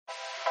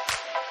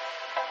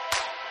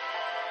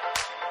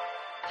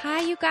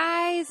Hi, you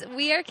guys.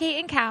 We are Kate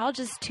and Cal,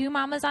 just two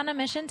mamas on a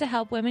mission to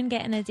help women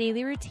get in a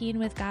daily routine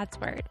with God's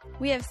Word.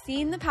 We have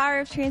seen the power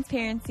of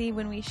transparency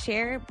when we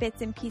share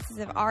bits and pieces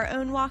of our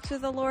own walks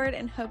with the Lord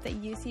and hope that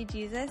you see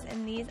Jesus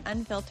in these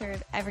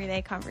unfiltered,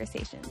 everyday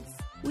conversations.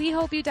 We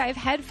hope you dive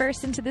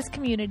headfirst into this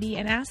community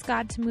and ask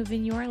God to move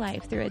in your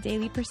life through a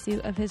daily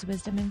pursuit of His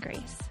wisdom and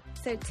grace.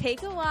 So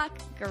take a walk,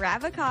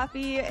 grab a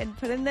coffee, and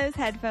put in those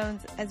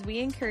headphones as we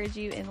encourage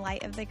you in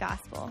light of the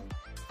gospel.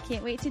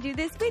 Can't wait to do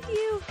this with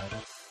you.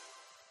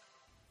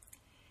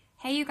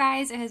 Hey you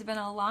guys, it has been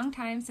a long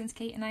time since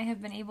Kate and I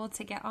have been able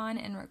to get on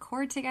and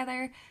record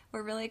together.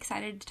 We're really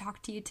excited to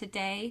talk to you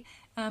today.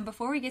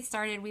 Before we get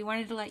started, we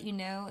wanted to let you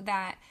know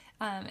that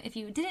if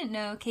you didn't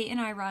know, Kate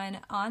and I run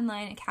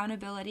online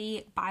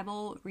accountability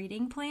Bible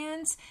reading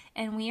plans,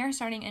 and we are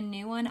starting a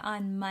new one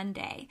on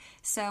Monday.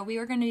 So we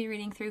are going to be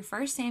reading through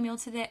 1 Samuel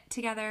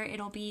together.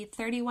 It'll be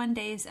 31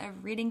 days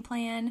of reading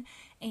plan,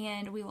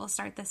 and we will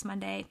start this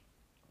Monday.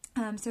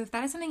 So if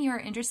that is something you are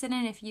interested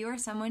in, if you are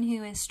someone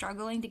who is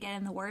struggling to get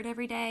in the Word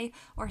every day,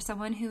 or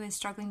someone who is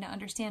struggling to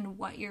understand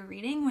what you're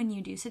reading when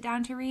you do sit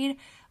down to read,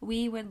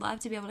 we would love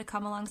to be able to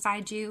come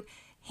alongside you,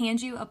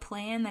 hand you a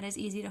plan that is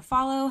easy to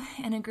follow,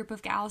 and a group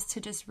of gals to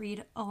just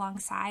read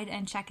alongside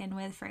and check in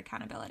with for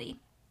accountability.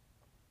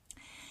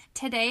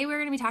 Today, we're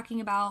going to be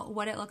talking about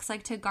what it looks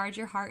like to guard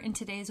your heart in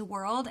today's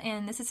world,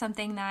 and this is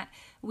something that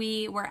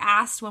we were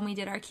asked when we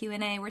did our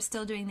Q&A. We're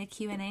still doing the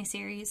Q&A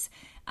series,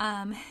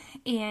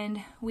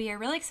 and we are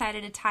really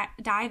excited to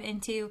dive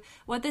into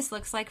what this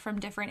looks like from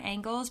different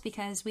angles,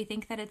 because we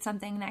think that it's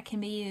something that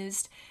can be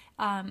used,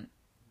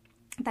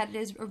 that it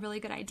is a really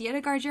good idea to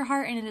guard your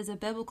heart, and it is a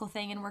biblical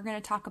thing, and we're going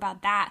to talk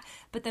about that,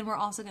 but then we're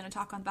also going to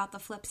talk about the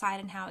flip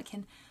side and how it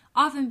can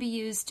often be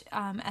used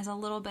as a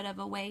little bit of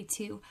a way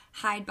to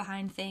hide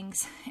behind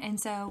things. And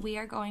so we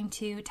are going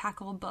to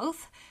tackle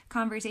both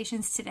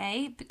conversations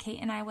today, but Kate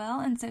and I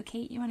will. And so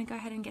Kate, you want to go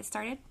ahead and get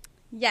started?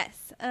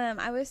 Yes,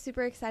 I was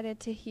super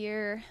excited to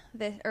hear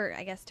this, or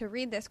I guess to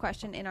read this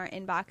question in our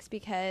inbox,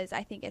 because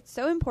I think it's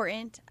so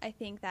important. I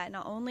think that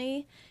not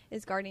only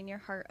is guarding your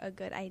heart a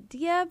good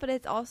idea, but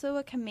it's also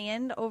a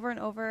command over and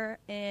over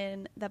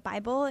in the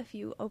Bible. If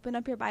you open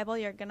up your Bible,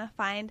 you're going to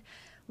find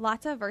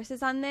lots of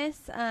verses on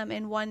this,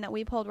 and one that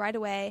we pulled right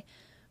away,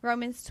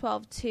 Romans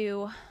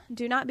 12:2,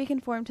 do not be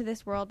conformed to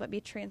this world, but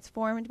be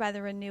transformed by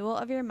the renewal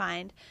of your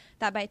mind,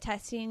 that by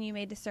testing you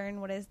may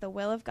discern what is the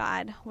will of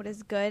God, what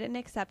is good and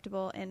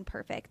acceptable and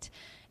perfect.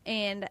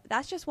 And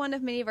that's just one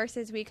of many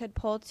verses we could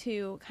pull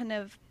to kind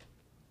of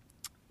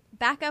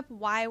back up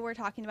why we're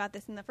talking about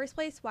this in the first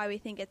place, why we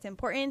think it's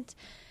important,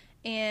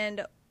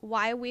 and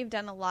why we've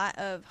done a lot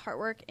of hard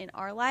work in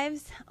our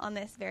lives on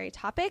this very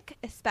topic,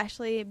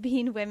 especially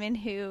being women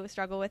who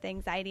struggle with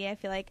anxiety. I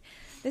feel like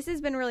this has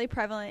been really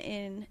prevalent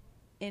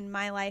in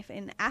my life,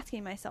 and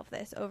asking myself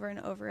this over and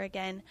over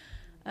again.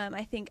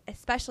 I think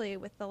especially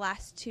with the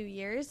last 2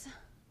 years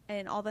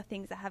and all the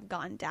things that have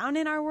gone down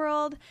in our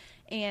world,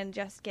 and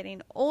just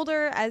getting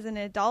older as an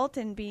adult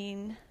and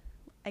being,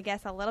 I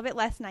guess, a little bit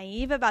less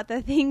naive about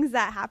the things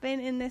that happen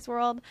in this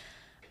world.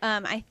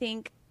 I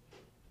think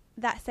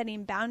that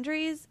setting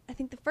boundaries, I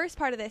think the first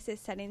part of this is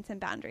setting some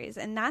boundaries,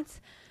 and that's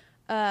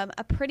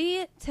a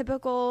pretty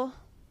typical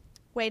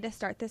way to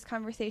start this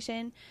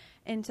conversation.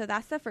 And so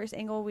that's the first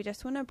angle we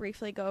just want to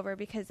briefly go over,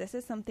 because this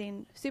is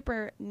something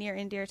super near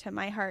and dear to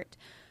my heart.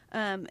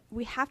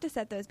 We have to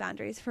set those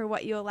boundaries for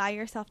what you allow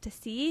yourself to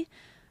see,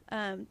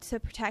 to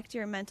protect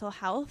your mental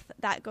health.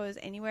 That goes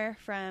anywhere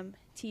from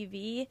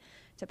TV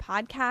to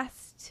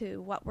podcasts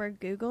to what we're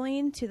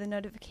Googling to the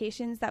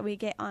notifications that we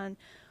get on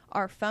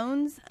our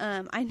phones.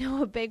 I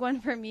know a big one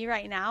for me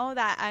right now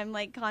that I'm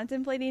like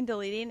contemplating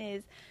deleting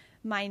is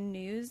my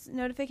news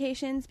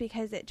notifications,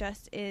 because it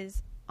just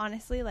is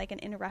honestly like an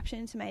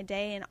interruption to my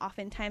day, and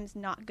oftentimes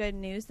not good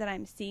news that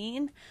I'm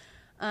seeing.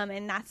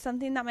 And that's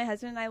something that my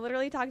husband and I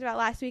literally talked about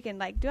last week, and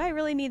like, do I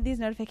really need these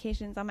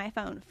notifications on my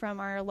phone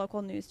from our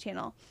local news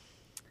channel?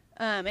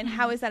 And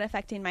how is that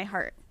affecting my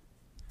heart?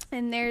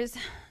 And there's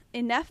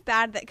enough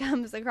bad that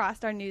comes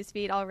across our news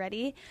feed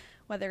already,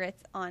 whether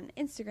it's on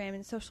Instagram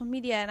and social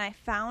media, and I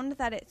found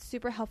that it's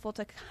super helpful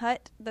to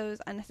cut those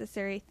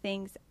unnecessary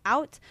things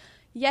out.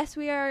 Yes,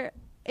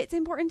 it's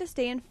important to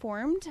stay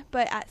informed,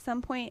 but at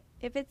some point,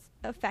 if it's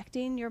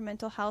affecting your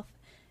mental health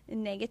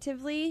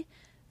negatively,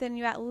 then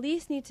you at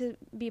least need to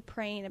be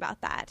praying about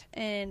that.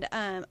 And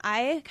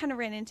I kind of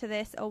ran into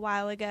this a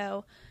while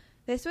ago.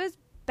 This was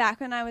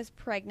back when I was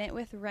pregnant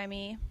with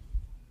Remy.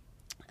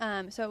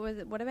 So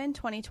it would have been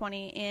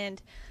 2020,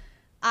 and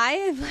I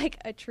am like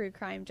a true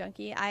crime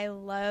junkie. I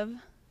love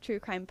true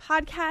crime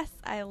podcasts.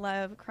 I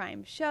love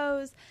crime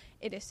shows.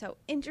 It is so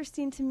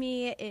interesting to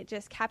me. It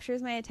just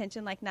captures my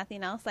attention like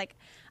nothing else. Like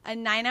a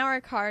 9-hour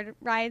car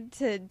ride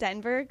to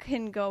Denver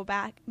can go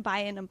by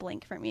in a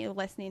blink for me,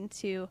 listening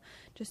to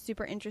just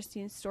super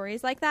interesting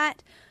stories like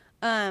that.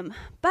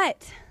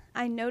 But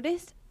I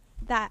noticed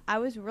that I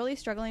was really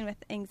struggling with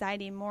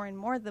anxiety more and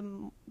more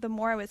the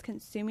more I was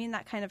consuming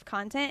that kind of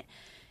content.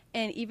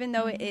 And even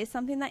though it is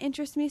something that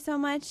interests me so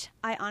much,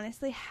 I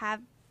honestly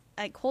have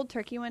like cold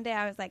turkey one day.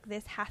 I was like,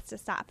 this has to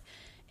stop.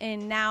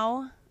 And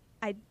now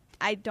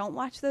I don't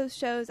watch those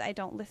shows. I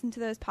don't listen to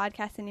those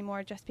podcasts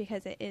anymore just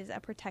because it is a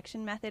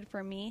protection method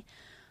for me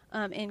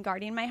in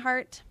guarding my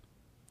heart.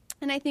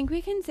 And I think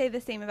we can say the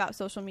same about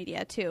social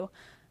media too.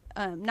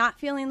 Not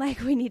feeling like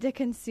we need to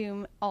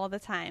consume all the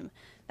time.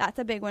 That's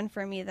a big one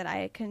for me, that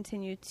I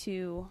continue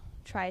to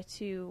try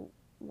to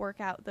work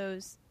out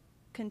those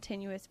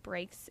continuous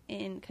breaks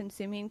in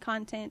consuming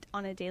content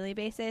on a daily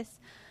basis,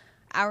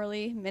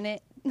 hourly,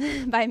 minute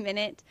by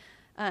minute.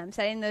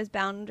 Setting those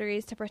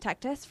boundaries to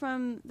protect us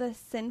from the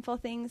sinful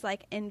things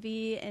like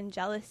envy and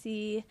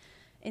jealousy,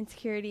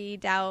 insecurity,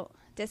 doubt,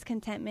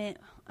 discontentment.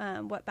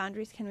 What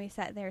boundaries can we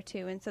set there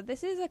too? And so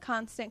this is a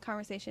constant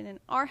conversation in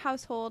our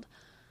household,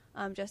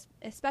 just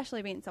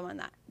especially being someone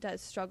that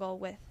does struggle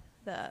with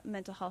the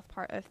mental health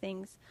part of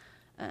things.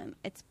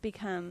 It's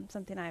become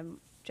something I'm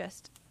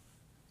just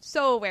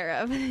so aware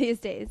of these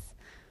days.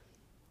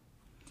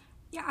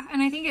 Yeah,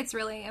 and I think it's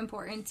really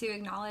important to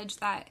acknowledge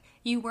that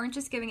you weren't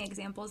just giving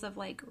examples of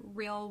like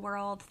real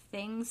world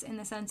things, in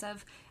the sense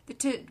of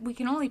we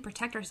can only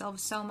protect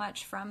ourselves so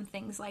much from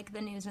things like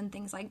the news and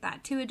things like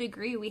that. To a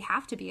degree, we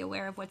have to be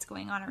aware of what's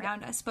going on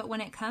around us. But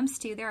when it comes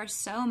to, there are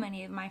so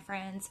many of my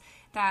friends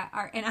that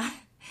are, and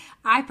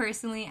I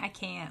personally, I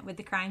can't with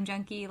the Crime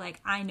Junkie.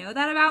 Like, I know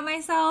that about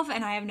myself,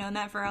 and I have known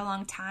that for a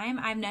long time.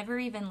 I've never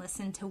even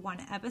listened to one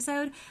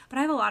episode, but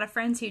I have a lot of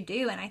friends who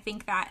do, and I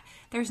think that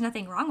there's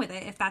nothing wrong with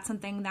it if that's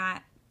something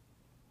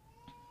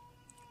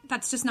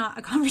that's just not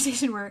a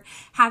conversation we're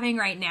having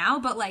right now.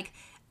 But like,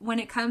 when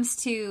it comes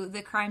to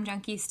the Crime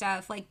Junkie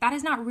stuff, like, that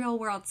is not real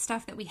world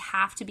stuff that we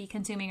have to be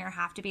consuming or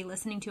have to be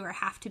listening to or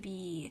have to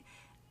be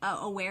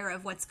aware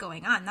of what's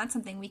going on. That's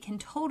something we can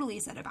totally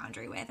set a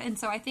boundary with. And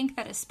so I think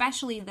that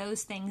especially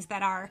those things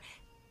that are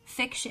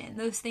fiction,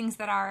 those things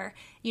that are,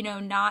 you know,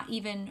 not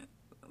even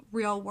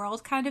real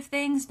world kind of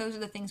things, those are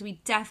the things we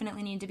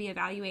definitely need to be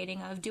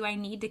evaluating of, do I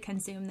need to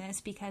consume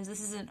this because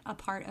this isn't a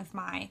part of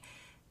my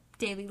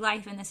daily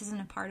life and this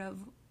isn't a part of,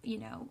 you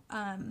know,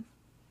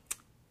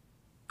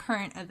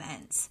 current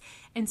events.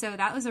 And so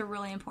that was a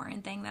really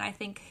important thing that I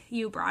think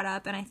you brought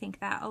up, and I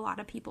think that a lot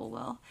of people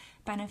will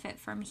benefit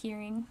from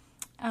hearing.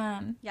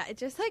 Yeah, it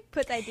just like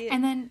puts ideas.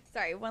 And then,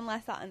 sorry, one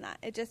last thought on that.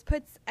 It just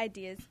puts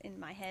ideas in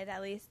my head,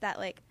 at least, that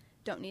like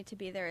don't need to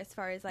be there, as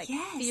far as like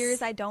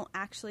fears I don't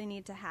actually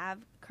need to have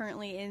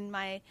currently in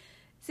my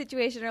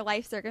situation or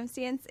life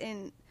circumstance.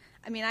 And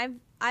I mean,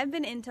 I've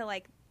been into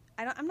like,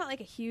 I'm not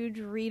like a huge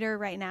reader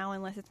right now,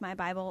 unless it's my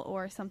Bible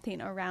or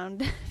something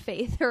around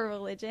faith or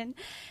religion.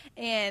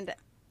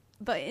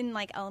 But in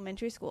like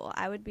elementary school,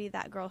 I would be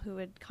that girl who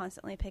would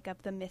constantly pick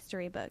up the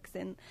mystery books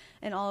and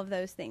all of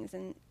those things.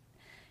 And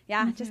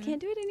yeah, just can't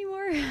do it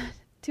anymore.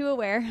 Too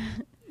aware.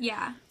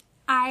 Yeah.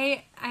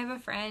 I have a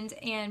friend,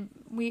 and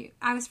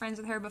I was friends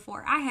with her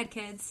before I had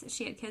kids.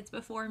 She had kids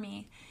before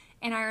me.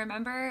 And I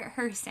remember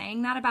her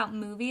saying that about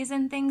movies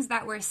and things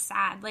that were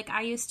sad. Like,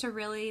 I used to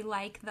really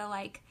like the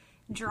like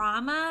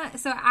drama.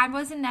 So I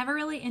wasn't never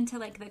really into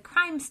like the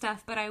crime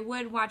stuff, but I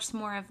would watch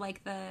more of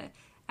like the,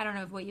 I don't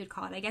know what you'd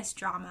call it, I guess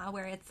drama,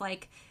 where it's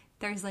like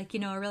there's like, you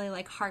know, a really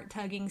like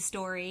heart-tugging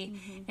story.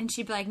 And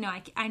she'd be like, no,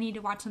 I need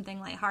to watch something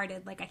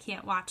lighthearted. Like, I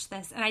can't watch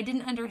this. And I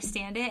didn't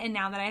understand it. And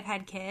now that I've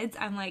had kids,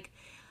 I'm like,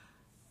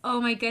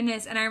 oh my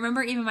goodness. And I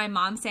remember even my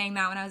mom saying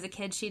that when I was a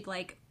kid.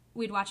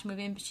 We'd watch a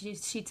movie and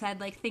she'd said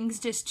like, things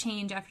just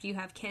change after you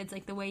have kids.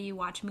 Like, the way you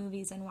watch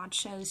movies and watch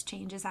shows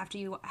changes after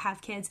you have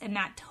kids. And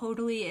that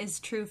totally is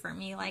true for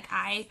me. Like,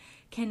 I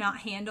cannot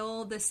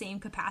handle the same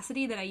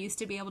capacity that I used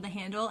to be able to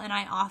handle. And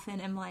I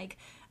often am like,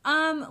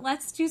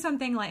 let's do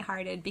something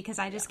lighthearted, because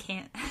I just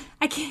can't.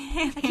 I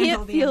can't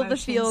feel the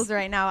feels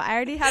right now. I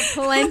already have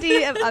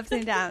plenty of ups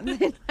and downs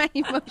in my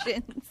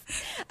emotions.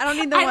 I don't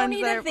need the ones I don't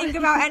need to think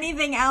about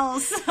anything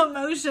else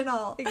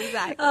emotional.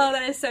 Exactly. Oh,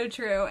 that is so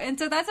true. And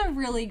so that's a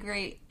really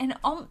great and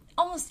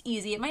almost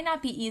easy. It might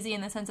not be easy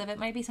in the sense of it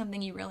might be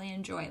something you really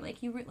enjoy.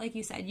 Like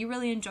you said, you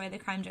really enjoy the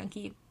Crime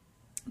Junkie.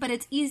 But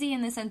it's easy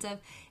in the sense of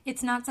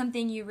it's not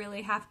something you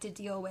really have to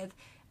deal with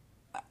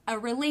a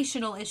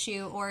relational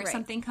issue or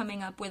something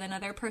coming up with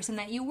another person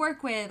that you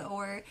work with,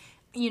 or,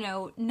 you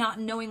know,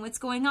 not knowing what's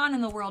going on in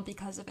the world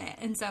because of it.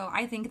 And so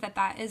I think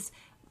that is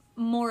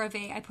more of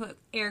I put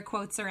air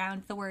quotes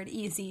around the word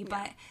easy,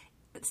 but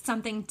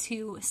something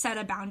to set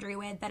a boundary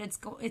with, that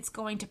it's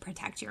going to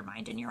protect your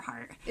mind and your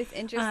heart. It's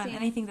interesting.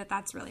 And I think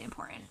that's really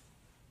important.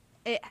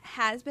 It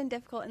has been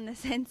difficult in the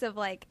sense of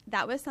like,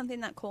 that was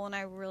something that Cole and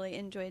I really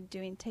enjoyed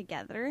doing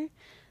together.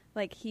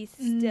 Like, he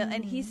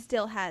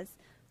still has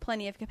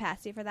plenty of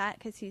capacity for that,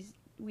 because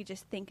we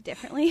just think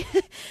differently.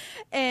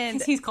 And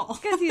because he's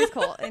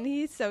Cole and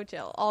he's so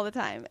chill all the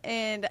time,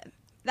 and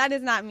that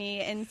is not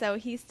me. And so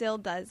he still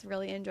does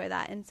really enjoy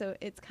that, and so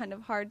it's kind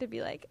of hard to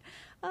be like,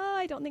 oh,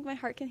 I don't think my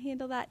heart can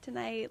handle that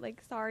tonight,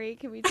 like, sorry,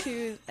 can we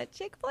choose a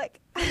chick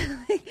flick?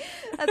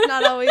 That's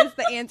not always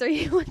the answer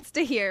he wants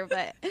to hear,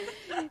 but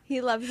he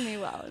loves me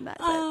well in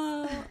that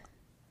sense.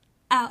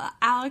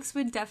 Alex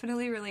would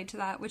definitely relate to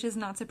that, which is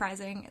not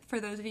surprising. For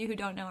those of you who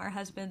don't know, our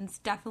husbands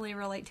definitely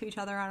relate to each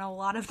other on a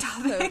lot of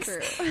topics. So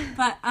true.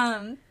 But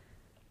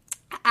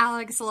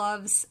Alex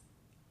loves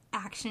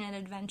action and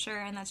adventure,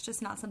 and that's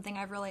just not something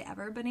I've really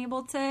ever been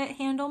able to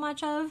handle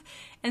much of.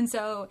 And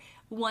so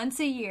once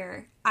a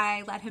year,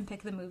 I let him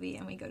pick the movie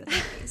and we go to the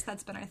movies.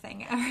 That's been our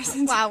thing ever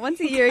since. Wow, once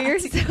a year, you're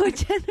so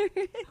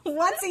generous.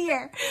 Once a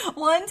year.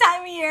 One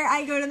time a year,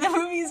 I go to the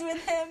movies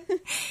with him.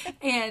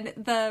 And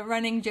the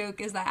running joke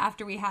is that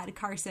after we had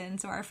Carson,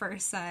 so our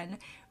first son,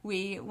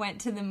 we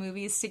went to the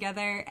movies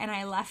together, and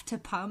I left to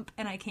pump,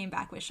 and I came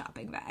back with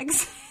shopping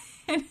bags.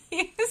 And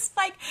he was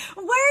like,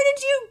 where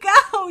did you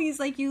go? He's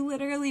like, you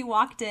literally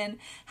walked in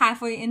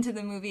halfway into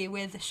the movie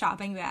with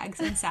shopping bags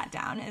and sat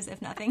down as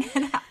if nothing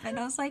had happened.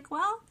 I was like,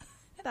 well,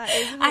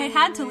 I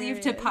had to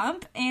leave to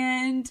pump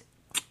and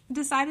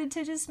decided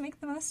to just make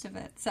the most of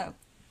it. So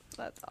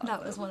that's awesome.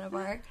 That was one of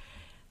our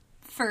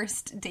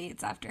first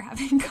dates after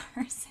having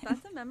Carson.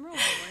 That's a memorable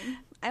one.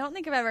 I don't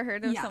think I've ever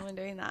heard of someone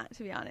doing that,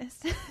 to be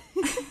honest.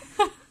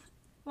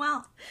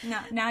 Well, no,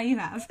 now you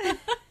have.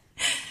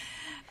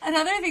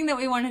 Another thing that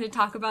we wanted to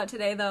talk about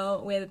today,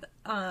 though, with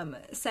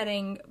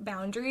setting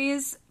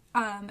boundaries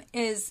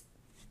is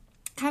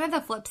kind of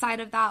the flip side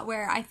of that,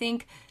 where I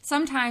think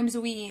sometimes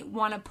we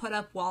want to put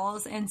up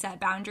walls and set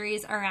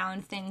boundaries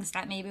around things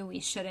that maybe we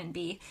shouldn't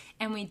be,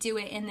 and we do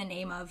it in the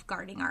name of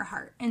guarding our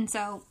heart. And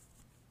so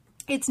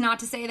it's not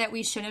to say that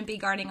we shouldn't be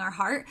guarding our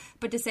heart,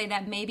 but to say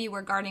that maybe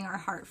we're guarding our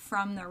heart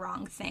from the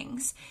wrong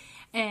things.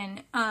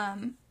 And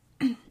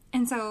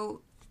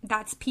so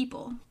that's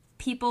people.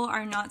 People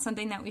are not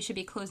something that we should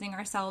be closing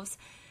ourselves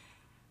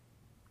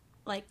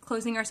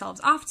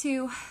off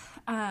to.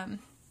 I'm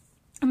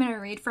going to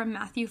read from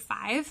Matthew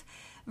 5,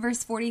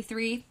 verse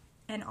 43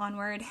 and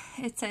onward.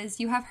 It says,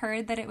 "You have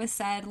heard that it was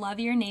said,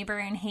 'Love your neighbor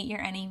and hate your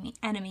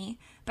enemy.'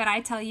 But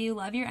I tell you,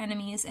 love your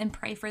enemies and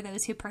pray for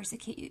those who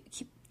persecute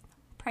you.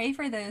 Pray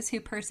for those who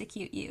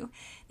persecute you,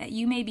 that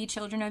you may be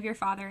children of your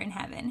Father in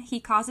heaven.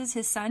 He causes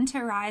his sun to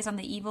rise on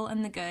the evil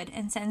and the good,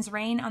 and sends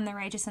rain on the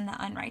righteous and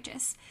the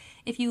unrighteous.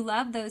 If you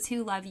love those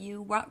who love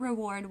you, what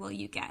reward will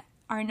you get?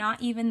 Are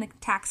not even the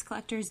tax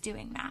collectors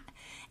doing that?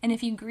 And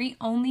if you greet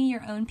only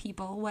your own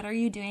people, what are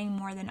you doing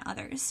more than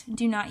others?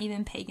 Do not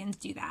even pagans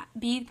do that?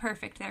 Be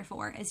perfect,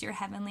 therefore, as your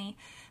heavenly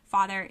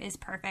Father is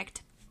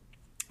perfect."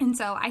 And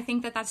so I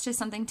think that that's just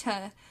something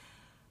to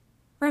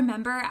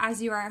remember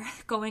as you are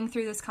going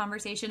through this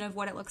conversation of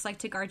what it looks like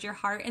to guard your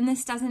heart. And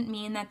this doesn't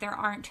mean that there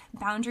aren't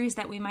boundaries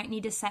that we might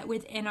need to set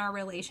within our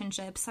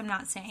relationships. I'm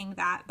not saying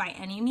that by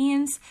any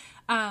means,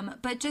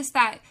 but just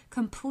that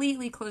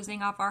completely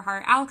closing off our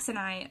heart. Alex and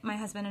I, my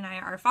husband and I,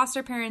 are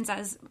foster parents,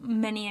 as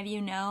many of you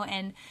know,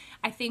 and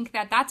I think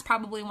that that's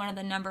probably one of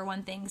the number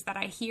one things that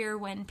I hear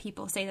when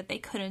people say that they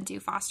couldn't do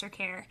foster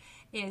care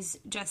is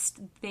just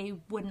they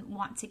wouldn't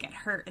want to get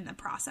hurt in the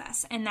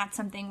process. And that's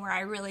something where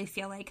I really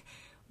feel like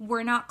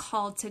we're not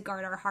called to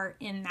guard our heart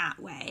in that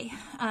way.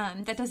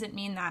 That doesn't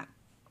mean that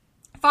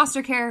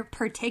foster care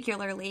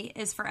particularly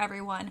is for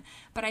everyone,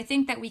 but I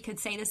think that we could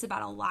say this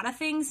about a lot of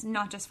things,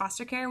 not just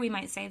foster care. We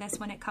might say this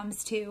when it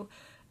comes to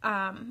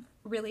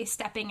really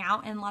stepping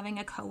out and loving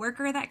a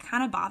coworker that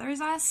kind of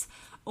bothers us,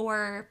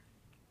 or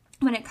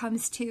when it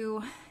comes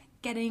to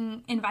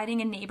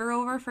inviting a neighbor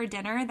over for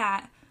dinner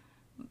that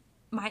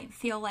might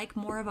feel like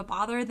more of a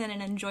bother than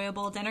an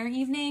enjoyable dinner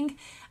evening,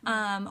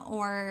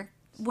 or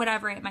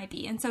whatever it might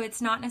be. And so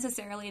it's not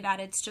necessarily that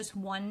it's just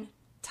one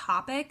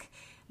topic,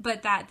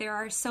 but that there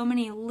are so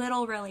many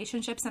little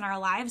relationships in our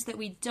lives that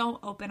we don't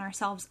open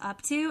ourselves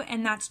up to,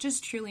 and that's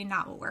just truly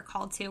not what we're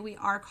called to. We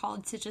are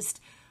called to just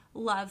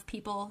love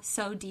people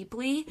so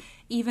deeply,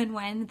 even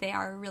when they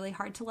are really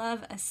hard to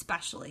love,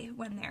 especially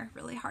when they're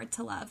really hard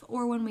to love,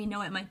 or when we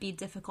know it might be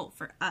difficult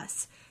for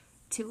us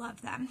to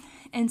love them.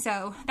 And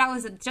so that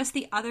was just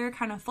the other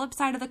kind of flip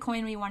side of the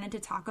coin we wanted to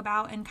talk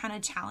about and kind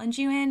of challenge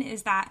you in,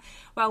 is that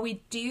while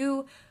we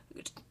do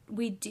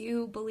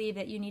believe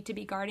that you need to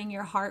be guarding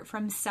your heart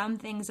from some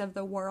things of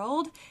the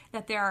world,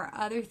 that there are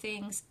other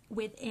things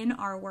within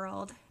our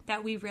world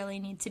that we really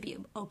need to be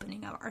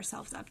opening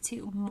ourselves up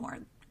to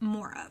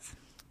more of.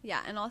 Yeah,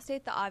 and I'll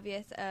state the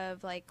obvious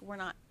of, like, we're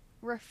not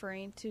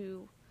referring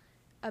to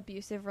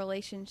abusive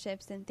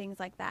relationships and things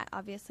like that.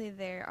 Obviously,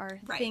 there are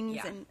things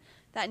and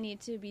that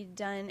need to be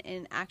done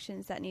and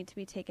actions that need to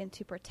be taken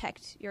to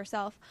protect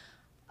yourself.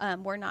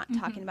 We're not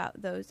talking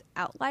about those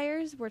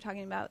outliers. We're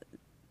talking about,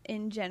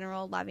 in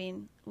general,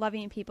 loving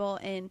people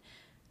and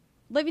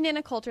living in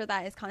a culture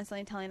that is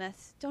constantly telling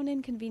us, don't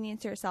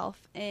inconvenience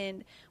yourself.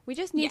 And we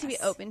just need to be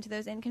open to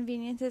those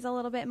inconveniences a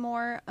little bit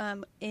more,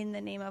 in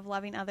the name of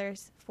loving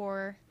others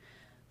for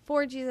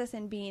Jesus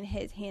and being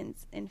his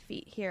hands and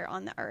feet here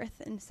on the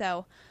earth. And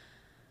so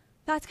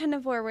that's kind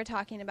of where we're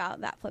talking about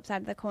that flip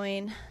side of the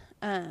coin.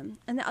 And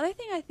the other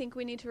thing I think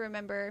we need to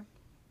remember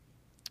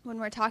when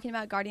we're talking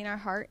about guarding our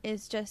heart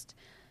is just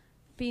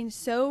being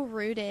so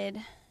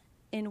rooted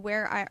in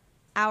where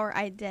our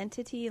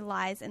identity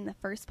lies in the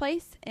first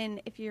place.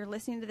 And if you're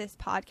listening to this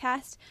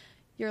podcast,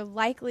 you're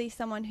likely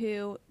someone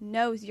who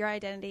knows your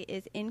identity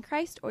is in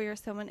Christ, or you're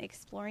someone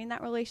exploring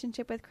that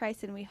relationship with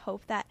Christ. And we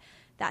hope that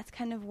that's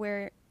kind of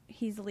where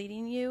he's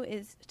leading you,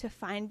 is to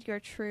find your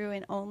true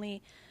and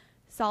only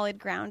solid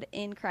ground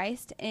in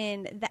Christ.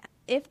 And that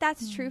if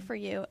that's true for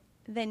you,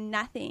 then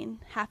nothing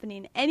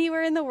happening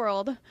anywhere in the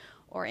world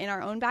or in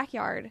our own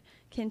backyard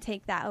can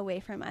take that away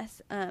from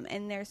us.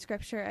 And there's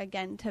scripture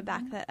again to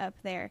back that up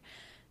there.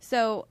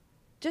 So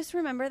just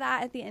remember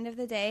that at the end of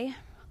the day,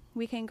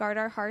 we can guard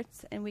our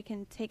hearts and we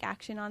can take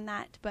action on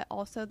that. But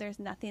also there's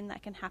nothing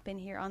that can happen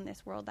here on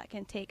this world that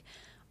can take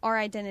our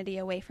identity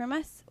away from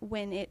us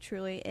when it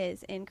truly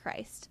is in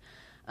Christ.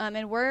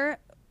 And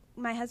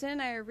my husband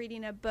and I are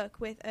reading a book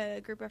with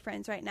a group of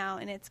friends right now,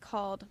 and it's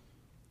called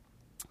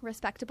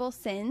Respectable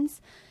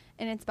Sins,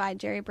 and it's by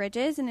Jerry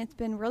Bridges, and it's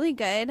been really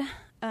good.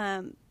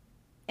 And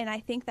I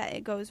think that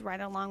it goes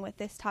right along with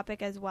this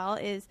topic as well,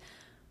 is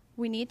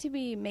we need to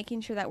be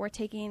making sure that we're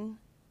taking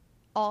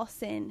all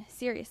sin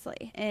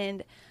seriously,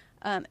 and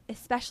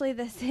especially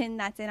the sin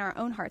that's in our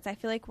own hearts. I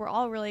feel like we're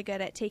all really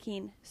good at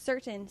taking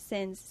certain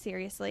sins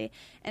seriously,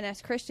 and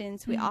as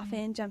Christians, we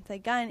often jump the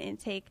gun and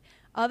take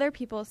other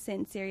people's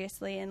sin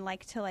seriously and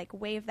like to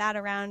wave that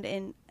around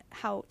and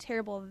how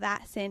terrible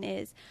that sin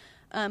is.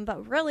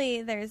 But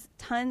really, there's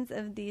tons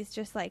of these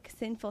just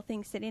sinful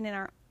things sitting in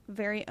our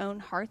very own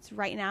hearts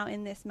right now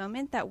in this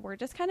moment that we're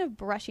just kind of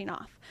brushing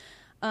off,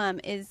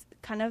 is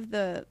kind of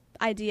the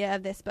idea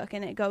of this book.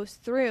 And it goes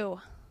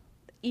through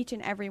each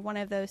and every one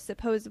of those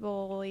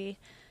supposedly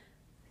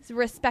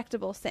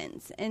respectable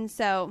sins. And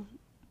so,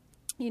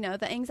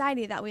 the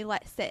anxiety that we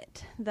let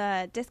sit,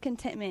 the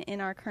discontentment in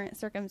our current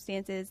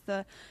circumstances,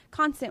 the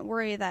constant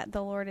worry that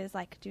the Lord is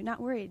like, do not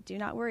worry, do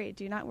not worry,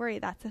 do not worry.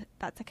 That's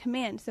a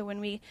command. So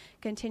when we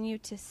continue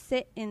to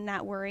sit in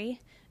that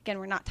worry, again,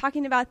 we're not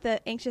talking about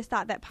the anxious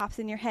thought that pops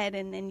in your head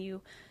and then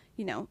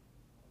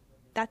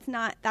that's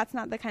not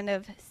the kind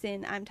of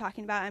sin I'm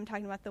talking about. I'm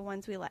talking about the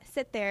ones we let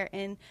sit there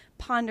and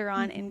ponder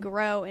on and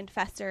grow and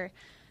fester.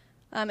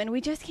 And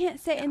we just can't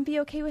sit and be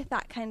okay with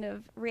that kind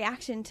of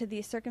reaction to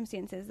these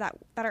circumstances that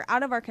are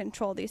out of our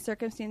control, these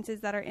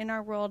circumstances that are in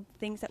our world,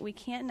 things that we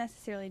can't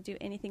necessarily do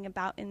anything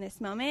about in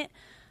this moment.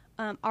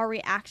 Our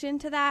reaction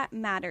to that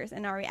matters,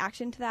 and our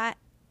reaction to that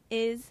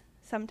is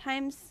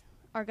sometimes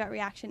our gut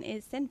reaction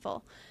is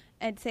sinful.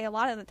 I'd say a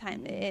lot of the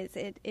time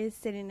it is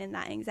sitting in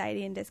that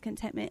anxiety and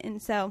discontentment.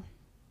 And so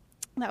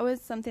that was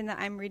something that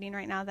I'm reading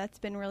right now that's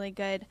been really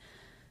good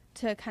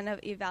to kind of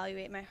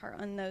evaluate my heart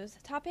on those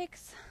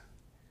topics.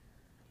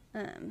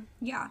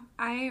 Yeah,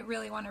 I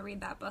really want to read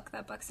that book.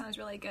 That book sounds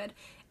really good.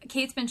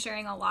 Kate's been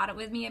sharing a lot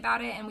with me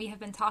about it, and we have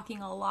been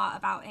talking a lot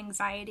about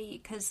anxiety,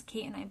 because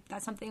Kate and I,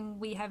 that's something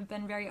we have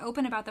been very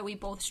open about, that we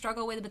both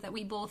struggle with, but that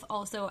we both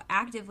also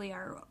actively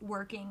are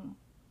working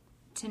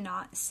to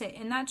not sit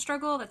in that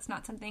struggle. That's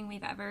not something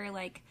we've ever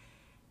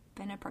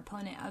been a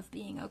proponent of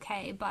being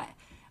okay, but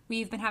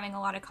we've been having a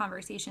lot of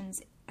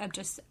conversations of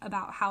just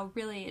about how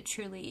really it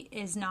truly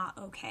is not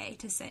okay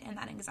to sit in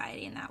that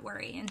anxiety and that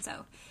worry. And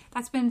so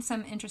that's been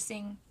some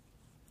interesting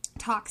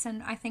talks,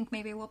 and I think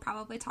maybe we'll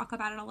probably talk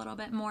about it a little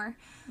bit more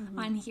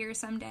on here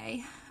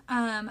someday.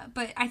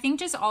 But I think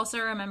just also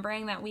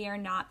remembering that we are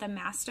not the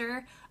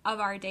master of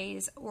our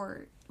days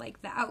or the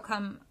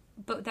outcome,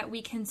 but that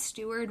we can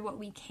steward what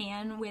we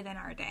can within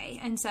our day.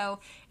 And so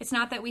it's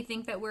not that we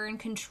think that we're in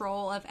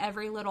control of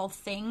every little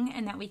thing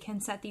and that we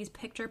can set these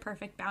picture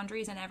perfect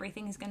boundaries and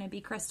everything is going to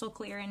be crystal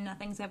clear and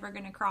nothing's ever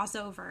going to cross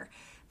over,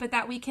 but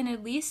that we can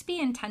at least be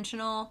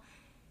intentional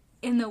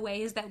in the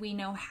ways that we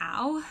know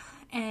how,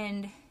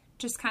 and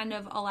just kind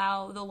of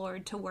allow the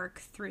Lord to work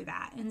through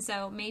that. And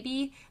so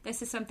maybe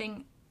this is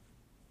something,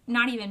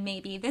 not even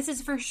maybe, this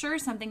is for sure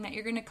something that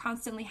you're going to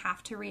constantly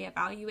have to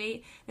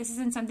reevaluate. This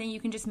isn't something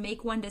you can just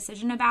make one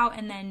decision about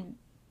and then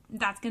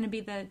that's going to be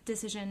the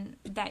decision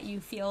that you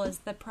feel is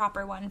the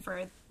proper one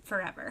for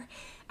forever.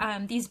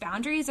 These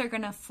boundaries are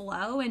going to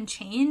flow and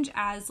change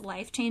as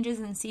life changes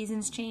and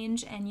seasons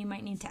change, and you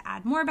might need to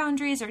add more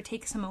boundaries or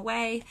take some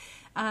away,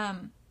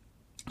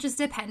 just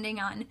depending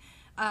on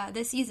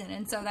the season.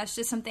 And so that's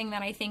just something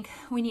that I think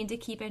we need to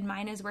keep in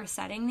mind as we're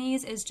setting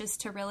these, is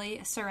just to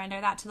really surrender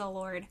that to the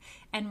Lord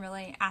and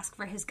really ask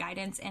for his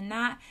guidance in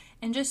that,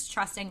 and just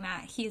trusting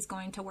that he's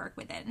going to work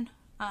within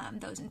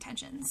those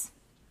intentions.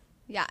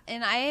 Yeah,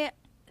 and I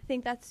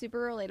think that's super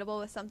relatable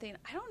with something.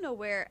 I don't know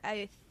where.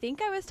 I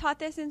think I was taught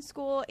this in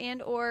school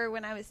and or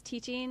when I was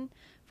teaching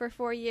for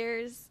 4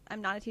 years.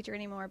 I'm not a teacher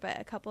anymore, but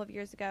a couple of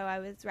years ago I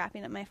was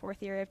wrapping up my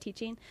 4th year of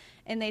teaching,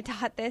 and they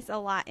taught this a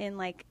lot in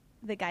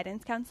the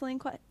guidance counseling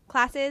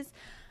classes,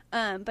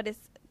 but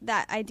it's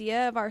that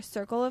idea of our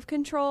circle of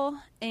control.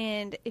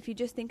 And if you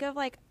just think of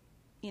a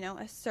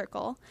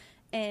circle,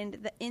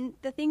 and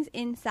the things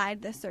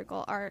inside the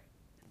circle are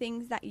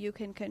things that you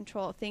can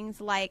control, things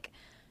like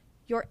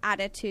your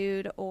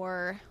attitude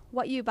or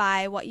what you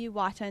buy, what you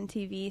watch on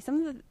TV,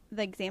 some of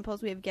the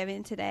examples we have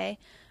given today,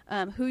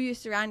 who you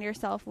surround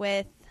yourself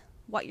with,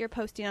 what you're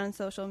posting on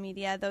social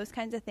media, those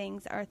kinds of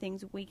things are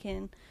things we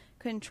can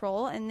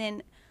control. And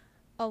then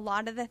a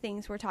lot of the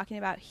things we're talking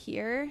about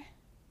here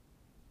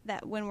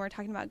that when we're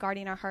talking about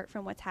guarding our heart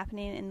from what's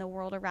happening in the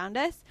world around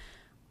us,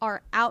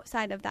 are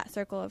outside of that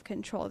circle of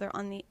control. They're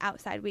on the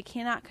outside. We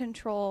cannot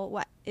control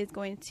what is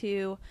going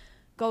to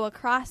go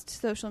across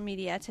social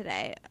media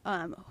today,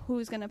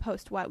 who's going to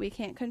post what. We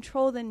can't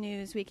control the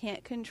news. We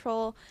can't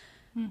control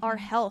our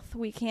health.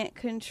 We can't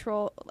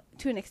control,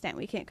 to an extent,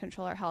 we can't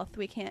control our health.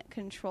 We can't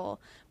control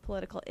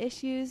political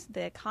issues,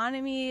 the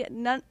economy,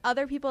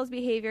 other people's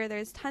behavior.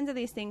 There's tons of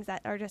these things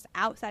that are just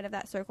outside of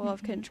that circle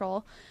of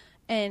control.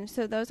 And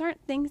so those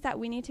aren't things that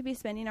we need to be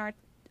spending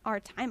our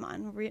time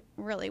on,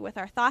 really, with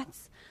our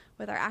thoughts,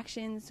 with our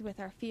actions, with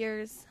our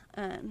fears.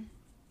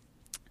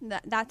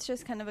 That's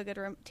just kind of a good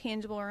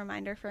tangible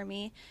reminder for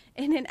me.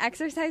 And an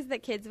exercise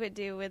that kids would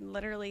do would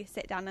literally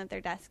sit down at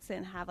their desks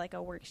and have like a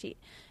worksheet,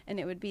 and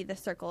it would be the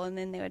circle, and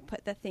then they would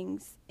put the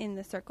things in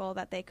the circle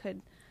that they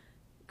could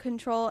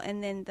control,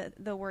 and then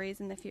the worries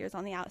and the fears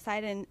on the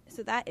outside. And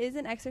so that is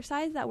an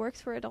exercise that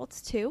works for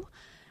adults too,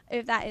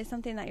 if that is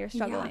something that you're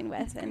struggling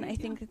with. And I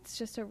think it's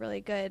just a really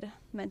good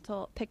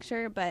mental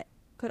picture, but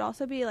could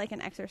also be like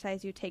an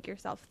exercise you take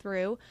yourself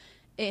through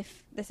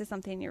if this is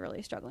something you're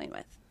really struggling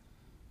with.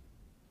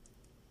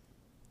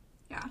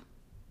 Yeah.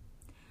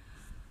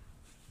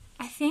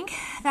 I think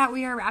that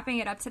we are wrapping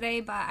it up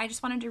today, but I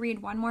just wanted to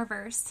read one more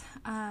verse.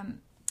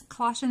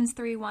 Colossians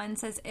 3:1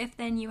 says, "If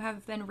then you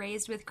have been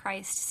raised with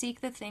Christ,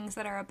 seek the things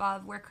that are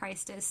above, where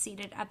Christ is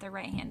seated at the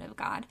right hand of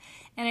God."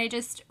 And we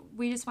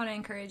just want to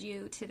encourage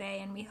you today,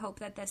 and we hope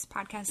that this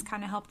podcast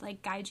kind of helped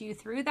like guide you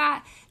through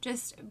that.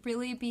 Just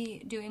really be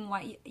doing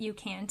what you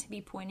can to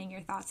be pointing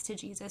your thoughts to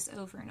Jesus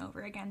over and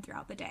over again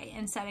throughout the day,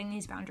 and setting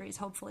these boundaries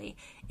hopefully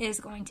is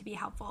going to be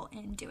helpful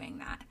in doing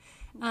that.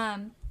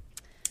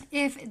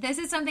 If this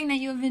is something that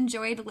you have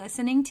enjoyed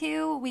listening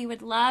to, we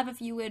would love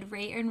if you would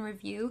rate and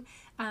review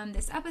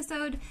this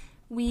episode.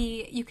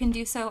 You can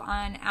do so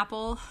on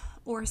Apple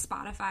or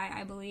Spotify,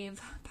 I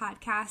believe,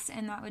 podcasts,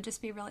 and that would just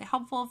be really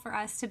helpful for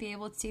us to be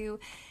able to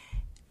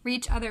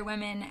reach other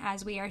women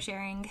as we are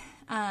sharing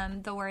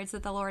the words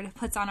that the Lord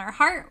puts on our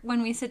heart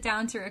when we sit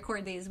down to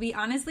record these. We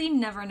honestly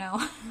never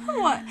know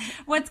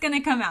what's going to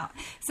come out.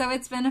 So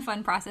it's been a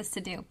fun process to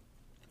do.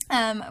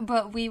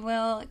 But we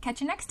will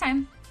catch you next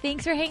time.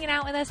 Thanks for hanging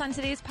out with us on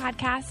today's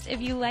podcast.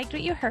 If you liked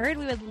what you heard,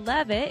 we would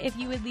love it if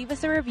you would leave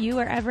us a review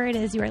wherever it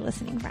is you are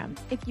listening from.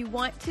 If you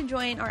want to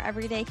join our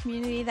everyday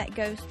community that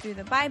goes through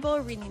the Bible,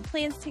 reading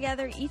plans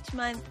together each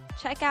month,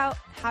 check out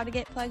How to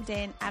Get Plugged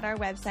In at our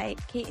website,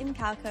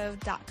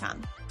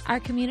 kateandcalco.com.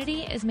 Our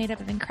community is made up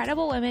of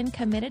incredible women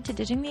committed to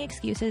ditching the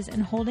excuses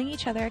and holding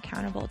each other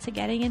accountable to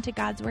getting into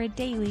God's Word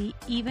daily,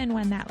 even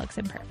when that looks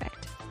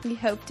imperfect. We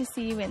hope to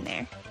see you in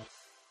there.